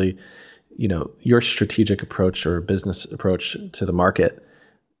be really, your strategic approach or business approach to the market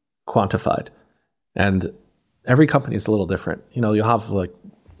quantified. And every company is a little different. You'll have like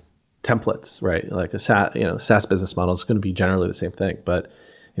templates, right? Like a SaaS business model is going to be generally the same thing, but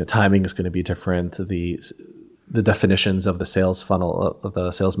timing is going to be different. The definitions of the sales funnel, of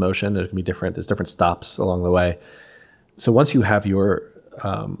the sales motion, it can be different. There's different stops along the way. So once you have your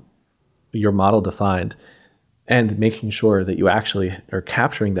model defined and making sure that you actually are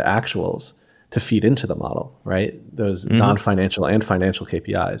capturing the actuals to feed into the model, right? Those non-financial and financial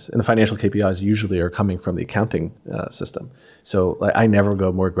KPIs. And the financial KPIs usually are coming from the accounting system. So I never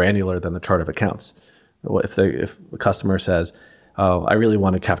go more granular than the chart of accounts. If the customer says, oh, I really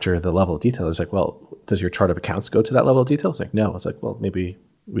want to capture the level of detail, it's like, well, does your chart of accounts go to that level of detail? It's like, no. It's like, well, maybe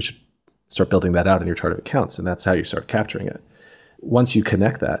we should start building that out in your chart of accounts. And that's how you start capturing it. Once you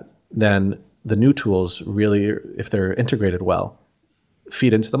connect that, then the new tools really, if they're integrated well,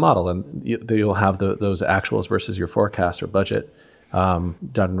 feed into the model, and you'll have those actuals versus your forecast or budget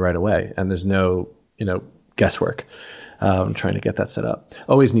done right away, and there's no guesswork. trying to get that set up.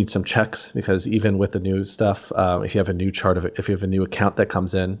 Always need some checks, because even with the new stuff, if you have a new if you have a new account that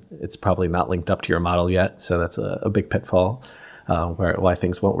comes in, it's probably not linked up to your model yet. So that's a big pitfall why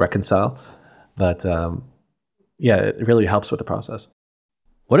things won't reconcile. But yeah, it really helps with the process.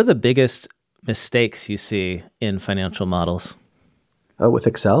 What are the biggest mistakes you see in financial models? With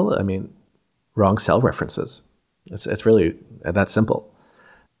Excel, I mean, wrong cell references. It's really that simple.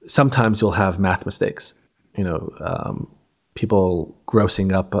 Sometimes you'll have math mistakes. People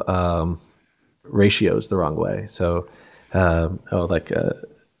grossing up ratios the wrong way. So,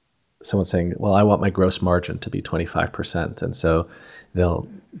 someone saying, well, I want my gross margin to be 25%. And so they'll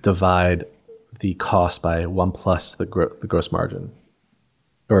divide the cost by 1 plus the gross margin,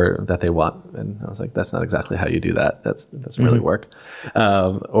 or that they want. And I was like, that's not exactly how you do that. That doesn't really work.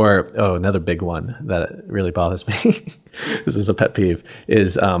 Another big one that really bothers me, this is a pet peeve,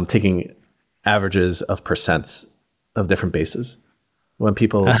 is taking averages of percents of different bases when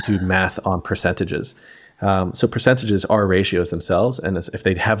people do math on percentages. So percentages are ratios themselves, and if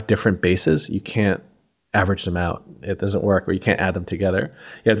they have different bases, you can't average them out. It doesn't work, or you can't add them together.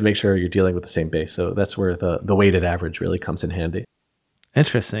 You have to make sure you're dealing with the same base. So that's where the weighted average really comes in handy.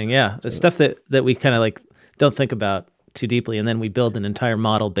 Interesting. Yeah. It's stuff that we kind of like don't think about too deeply, and then we build an entire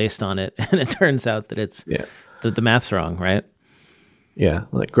model based on it, and it turns out that it's the math's wrong, right? Yeah,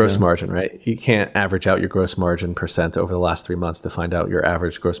 like gross margin, right? You can't average out your gross margin percent over the last 3 months to find out your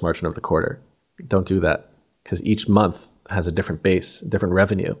average gross margin of the quarter. Don't do that, because each month has a different base, different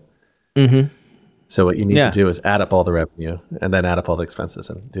revenue. Mm-hmm. So what you need to do is add up all the revenue and then add up all the expenses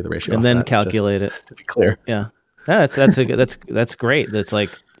and do the ratio. And then calculate it. To be clear. Yeah. That's great. That's like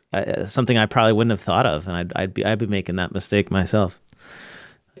something I probably wouldn't have thought of, and I'd be making that mistake myself.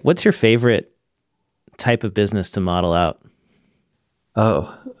 What's your favorite type of business to model out? Do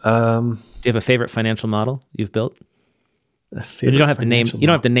you have a favorite financial model you've built? You don't have to name. You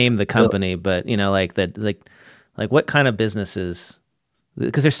don't have to name the company, but like that, like what kind of businesses?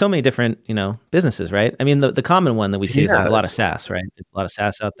 Because there's so many different, businesses, right? I mean, the common one that we see is like a lot of SaaS, right? There's a lot of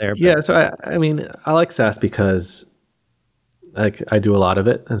SaaS out there. But... Yeah, so I like SaaS because I do a lot of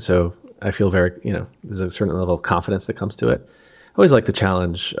it, and so I feel very, there's a certain level of confidence that comes to it. I always like the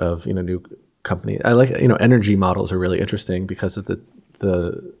challenge of new company. I like energy models are really interesting because of the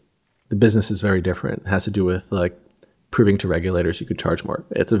business is very different. It has to do with like proving to regulators you could charge more.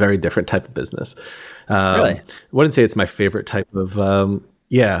 It's a very different type of business. Really? I wouldn't say it's my favorite type of, a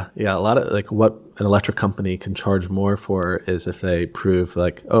lot of like what an electric company can charge more for is if they prove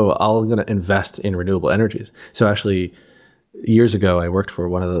like, I'm going to invest in renewable energies. So actually years ago, I worked for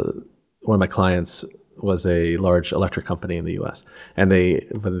one of my clients was a large electric company in the US, and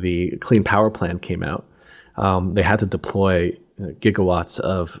when the Clean Power Plan came out, they had to deploy gigawatts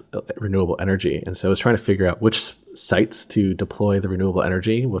of renewable energy. And so I was trying to figure out which sites to deploy the renewable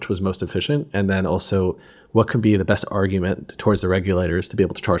energy, which was most efficient, and then also what could be the best argument towards the regulators to be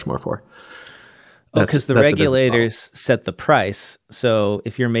able to charge more for. Because the regulators set the price. So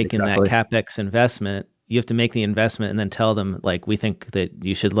if you're making that CapEx investment, you have to make the investment and then tell them, like, we think that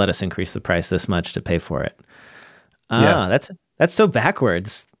you should let us increase the price this much to pay for it. That's so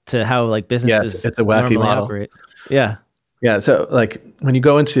backwards to how like businesses it's a wacky model. Operate. Yeah. Yeah. So like when you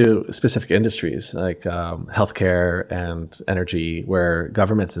go into specific industries like healthcare and energy, where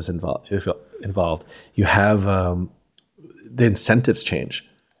government is involved, you have the incentives change,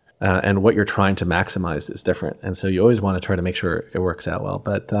 and what you're trying to maximize is different. And so you always want to try to make sure it works out well.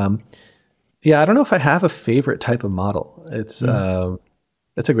 But I don't know if I have a favorite type of model. It's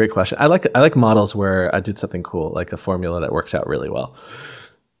a great question. I like models where I did something cool, like a formula that works out really well.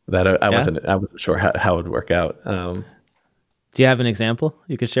 That I wasn't sure how it would work out. Do you have an example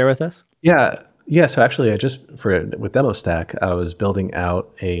you could share with us? Yeah. So actually, with DemoStack, I was building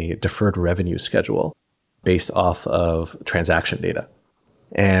out a deferred revenue schedule based off of transaction data,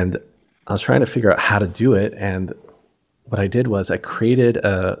 and I was trying to figure out how to do it. And what I did was I created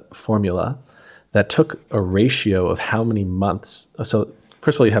a formula that took a ratio of how many months. So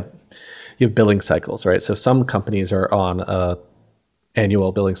first of all, you have billing cycles, right? So some companies are on a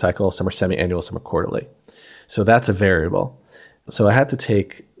annual billing cycle, some are semi-annual, some are quarterly. So that's a variable. So I had to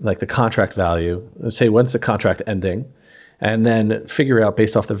take like the contract value, let's say when's the contract ending, and then figure out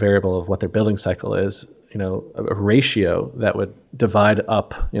based off the variable of what their billing cycle is, a ratio that would divide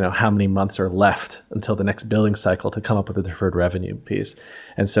up, how many months are left until the next billing cycle to come up with a deferred revenue piece.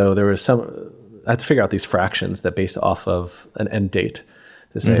 And so I had to figure out these fractions that based off of an end date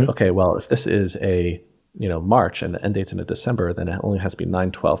to say, okay, well, if this is a March and the end date's in December, then it only has to be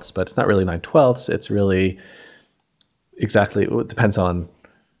 9/12. But it's not really 9/12. It's really exactly, it depends on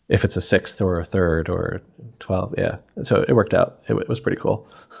if it's a sixth or a third or 12. Yeah. So it worked out. It was pretty cool.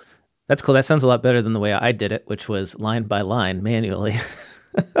 That's cool. That sounds a lot better than the way I did it, which was line by line manually.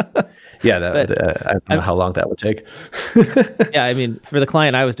 Yeah. But I don't know how long that would take. yeah, I mean, for the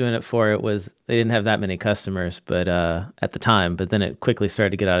client I was doing it for, they didn't have that many customers, but at the time, but then it quickly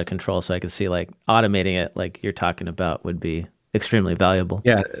started to get out of control. So I could see like automating it, like you're talking about, would be extremely valuable.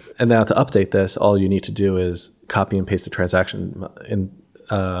 Yeah. And now to update this, all you need to do is copy and paste the transaction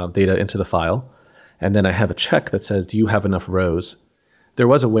data into the file. And then I have a check that says, do you have enough rows? There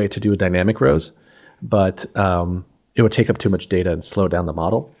was a way to do a dynamic rows, but it would take up too much data and slow down the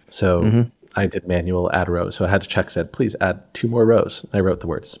model. So I did manual add rows. So I had to check, said, please add 2 more rows. I wrote the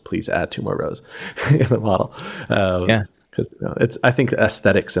words, please add 2 more rows in the model. Yeah. Because I think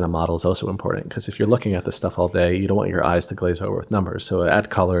aesthetics in a model is also important, because if you're looking at this stuff all day, you don't want your eyes to glaze over with numbers. So I add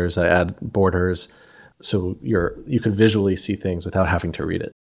colors, I add borders, so you can visually see things without having to read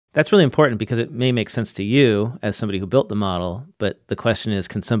it. That's really important because it may make sense to you as somebody who built the model, but the question is,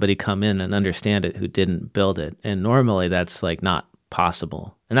 can somebody come in and understand it who didn't build it? And normally that's like not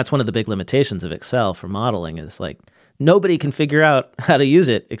possible. And that's one of the big limitations of Excel for modeling, is like nobody can figure out how to use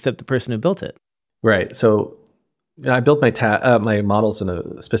it except the person who built it. Right. So I built my models in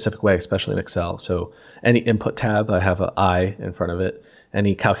a specific way, especially in Excel. So any input tab, I have an I in front of it.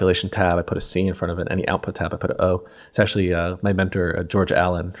 Any calculation tab, I put a C in front of it. Any output tab, I put an O. It's actually my mentor, George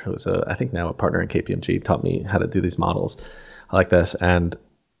Allen, who's I think now a partner in KPMG, taught me how to do these models like this. And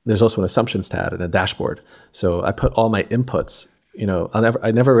there's also an assumptions tab and a dashboard. So I put all my inputs.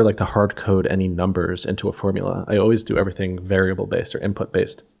 I never really like to hard code any numbers into a formula. I always do everything variable based or input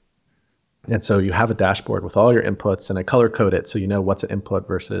based. And so you have a dashboard with all your inputs, and I color code it so you know what's an input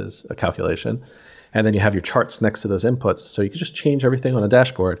versus a calculation. And then you have your charts next to those inputs, so you can just change everything on a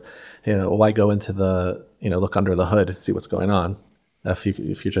dashboard. Why go into look under the hood and see what's going on if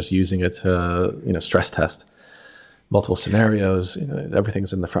you're just using it to stress test multiple scenarios.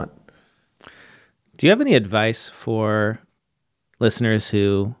 Everything's in the front. Do you have any advice for listeners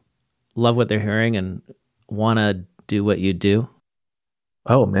who love what they're hearing and want to do what you do?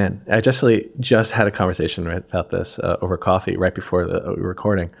 Oh man, I just had a conversation about this over coffee right before the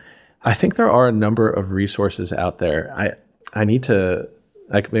recording. I think there are a number of resources out there. I need to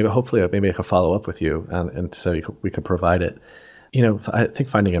hopefully I can follow up with you and so we could provide it. I think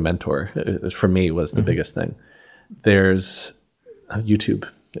finding a mentor for me was the biggest thing. There's YouTube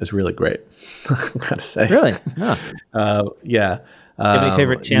is really great. I gotta say. Really? Huh. Yeah. Do you have any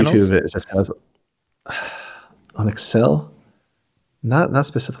favorite channels? YouTube, it just has on Excel. Not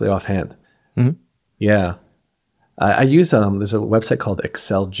specifically offhand. Mm-hmm. Yeah. I use, there's a website called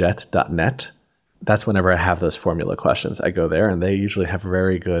exceljet.net. That's whenever I have those formula questions, I go there, and they usually have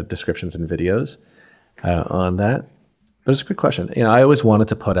very good descriptions and videos on that. But it's a good question. I always wanted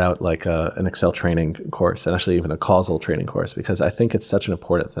to put out like an Excel training course, and actually even a causal training course, because I think it's such an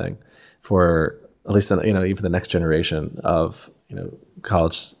important thing for at least, even the next generation of,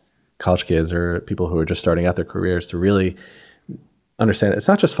 college kids or people who are just starting out their careers to really understand it's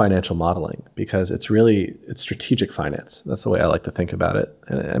not just financial modeling, because it's strategic finance. That's the way I like to think about it.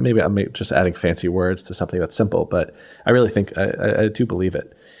 And maybe I'm just adding fancy words to something that's simple, but I really think I do believe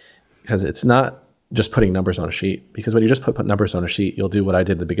it, because it's not just putting numbers on a sheet. Because when you just put numbers on a sheet, you'll do what I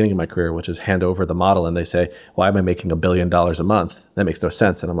did at the beginning of my career, which is hand over the model, and they say, why am I making $1 billion a month? That makes no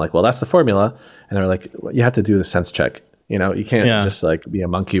sense. And I'm like, well, that's the formula. And they're like, well, you have to do the sense check. You can't just like be a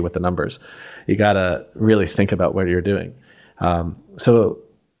monkey with the numbers. You got to really think about what you're doing. So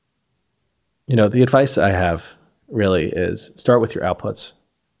the advice I have really is start with your outputs,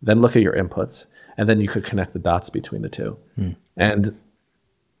 then look at your inputs, and then you could connect the dots between the two. And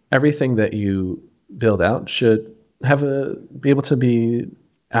everything that you build out should be able to be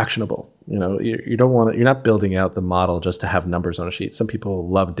actionable. You don't want to, you're not building out the model just to have numbers on a sheet. Some people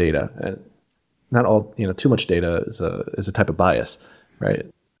love data, and not all, too much data is a type of bias, right?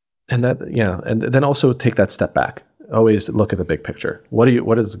 And that, and then also take that step back. Always look at the big picture. What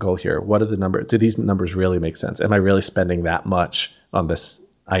is the goal here? What are the numbers? Do these numbers really make sense? Am I really spending that much on this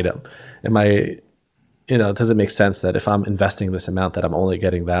item? Does it make sense that if I'm investing this amount that I'm only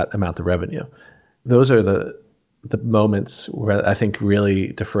getting that amount of revenue? Those are the moments where I think really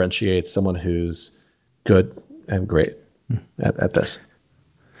differentiates someone who's good and great at this.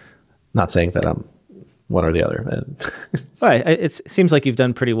 Not saying that I'm one or the other. Well, it seems like you've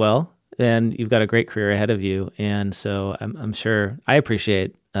done pretty well, and you've got a great career ahead of you. And so I'm sure I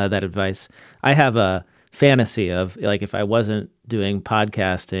appreciate that advice. I have a fantasy of, like, if I wasn't doing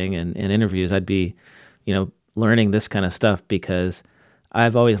podcasting and interviews, I'd be, learning this kind of stuff, because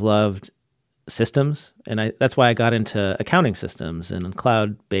I've always loved systems. And that's why I got into accounting systems and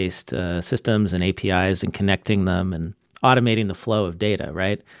cloud-based systems and APIs and connecting them and automating the flow of data,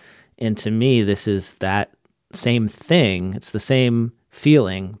 right? And to me, this is that same thing. It's the same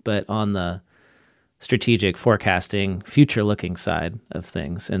feeling, but on the strategic forecasting, future-looking side of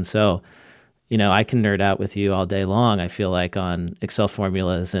things. And so, I can nerd out with you all day long, I feel like, on Excel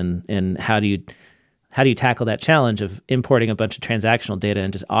formulas and how do you tackle that challenge of importing a bunch of transactional data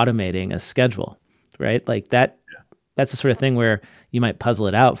and just automating a schedule, right? Like that. That's the sort of thing where you might puzzle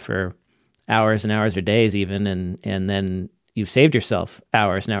it out for hours and hours or days even, and then you've saved yourself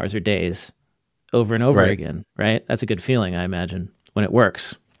hours and hours or days over and over again, right? That's a good feeling, I imagine, when it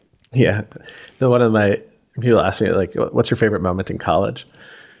works. Yeah. One of my people asked me, like, what's your favorite moment in college?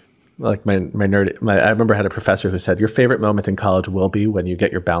 Like I remember I had a professor who said, your favorite moment in college will be when you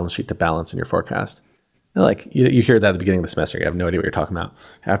get your balance sheet to balance in your forecast. And like you hear that at the beginning of the semester, you have no idea what you're talking about.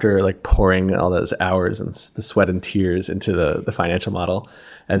 After like pouring all those hours and the sweat and tears into the financial model,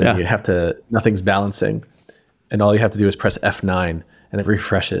 and then nothing's balancing, and all you have to do is press F9 and it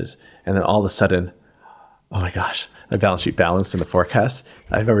refreshes, and then all of a sudden, oh my gosh, my balance sheet balanced in the forecast.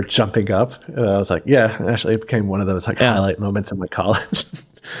 I remember jumping up, and I was like, yeah, actually it became one of those highlight moments in my college.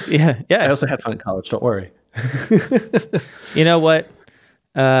 Yeah. I also had fun in college, don't worry. You know what?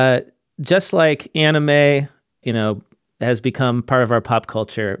 Just like anime, has become part of our pop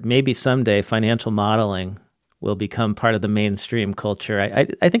culture, maybe someday financial modeling will become part of the mainstream culture. I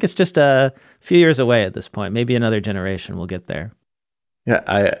think it's just a few years away at this point. Maybe another generation will get there. Yeah,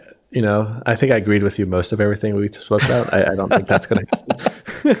 I think I agreed with you most of everything we spoke about. I don't think that's going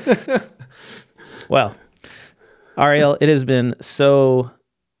to happen. Well, Ariel, it has been so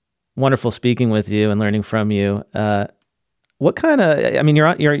wonderful speaking with you and learning from you. What kind of? I mean,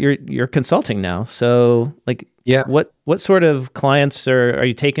 you're consulting now, so like, yeah. What sort of clients are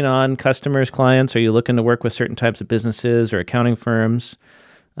you taking on? Customers, clients? Are you looking to work with certain types of businesses or accounting firms?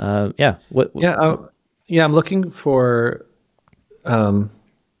 I'm looking for.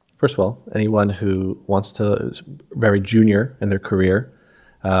 First of all, anyone who is very junior in their career.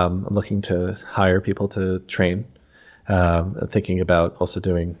 I'm looking to hire people to train. Thinking about also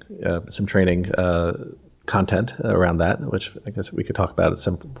doing some training content around that, which I guess we could talk about at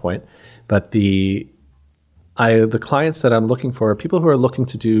some point. But the clients that I'm looking for are people who are looking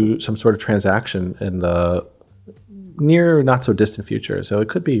to do some sort of transaction in the near, not so distant future. So it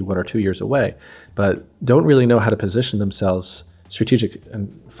could be 1 or 2 years away, but don't really know how to position themselves strategic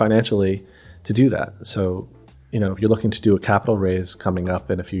and financially to do that. So, if you're looking to do a capital raise coming up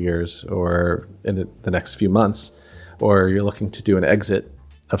in a few years or in the next few months, or you're looking to do an exit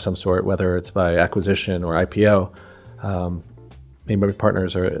of some sort, whether it's by acquisition or IPO, maybe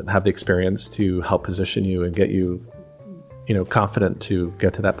partners have the experience to help position you and get you, confident to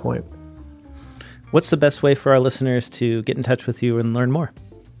get to that point. What's the best way for our listeners to get in touch with you and learn more?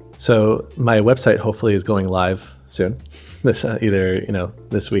 So my website hopefully is going live soon, either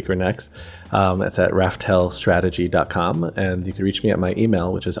this week or next. It's at raftelstrategy.com, and you can reach me at my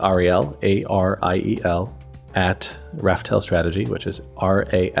email, which is Ariel, Ariel, at Raftel Strategy, which is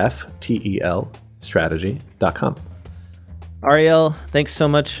RAFTEL strategy.com. Ariel, thanks so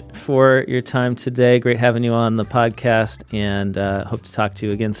much for your time today. Great having you on the podcast, and hope to talk to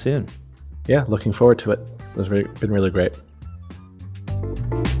you again soon. Yeah, looking forward to it. It's been really great.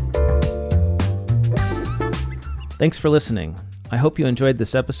 Thanks for listening. I hope you enjoyed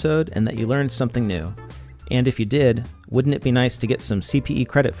this episode and that you learned something new. And if you did, wouldn't it be nice to get some CPE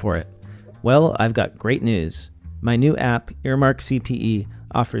credit for it? Well, I've got great news. My new app, Earmark CPE,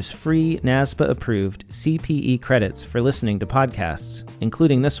 offers free NASPA-approved CPE credits for listening to podcasts,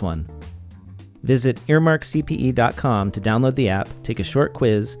 including this one. Visit earmarkcpe.com to download the app, take a short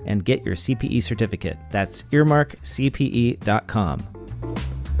quiz, and get your CPE certificate. That's earmarkcpe.com.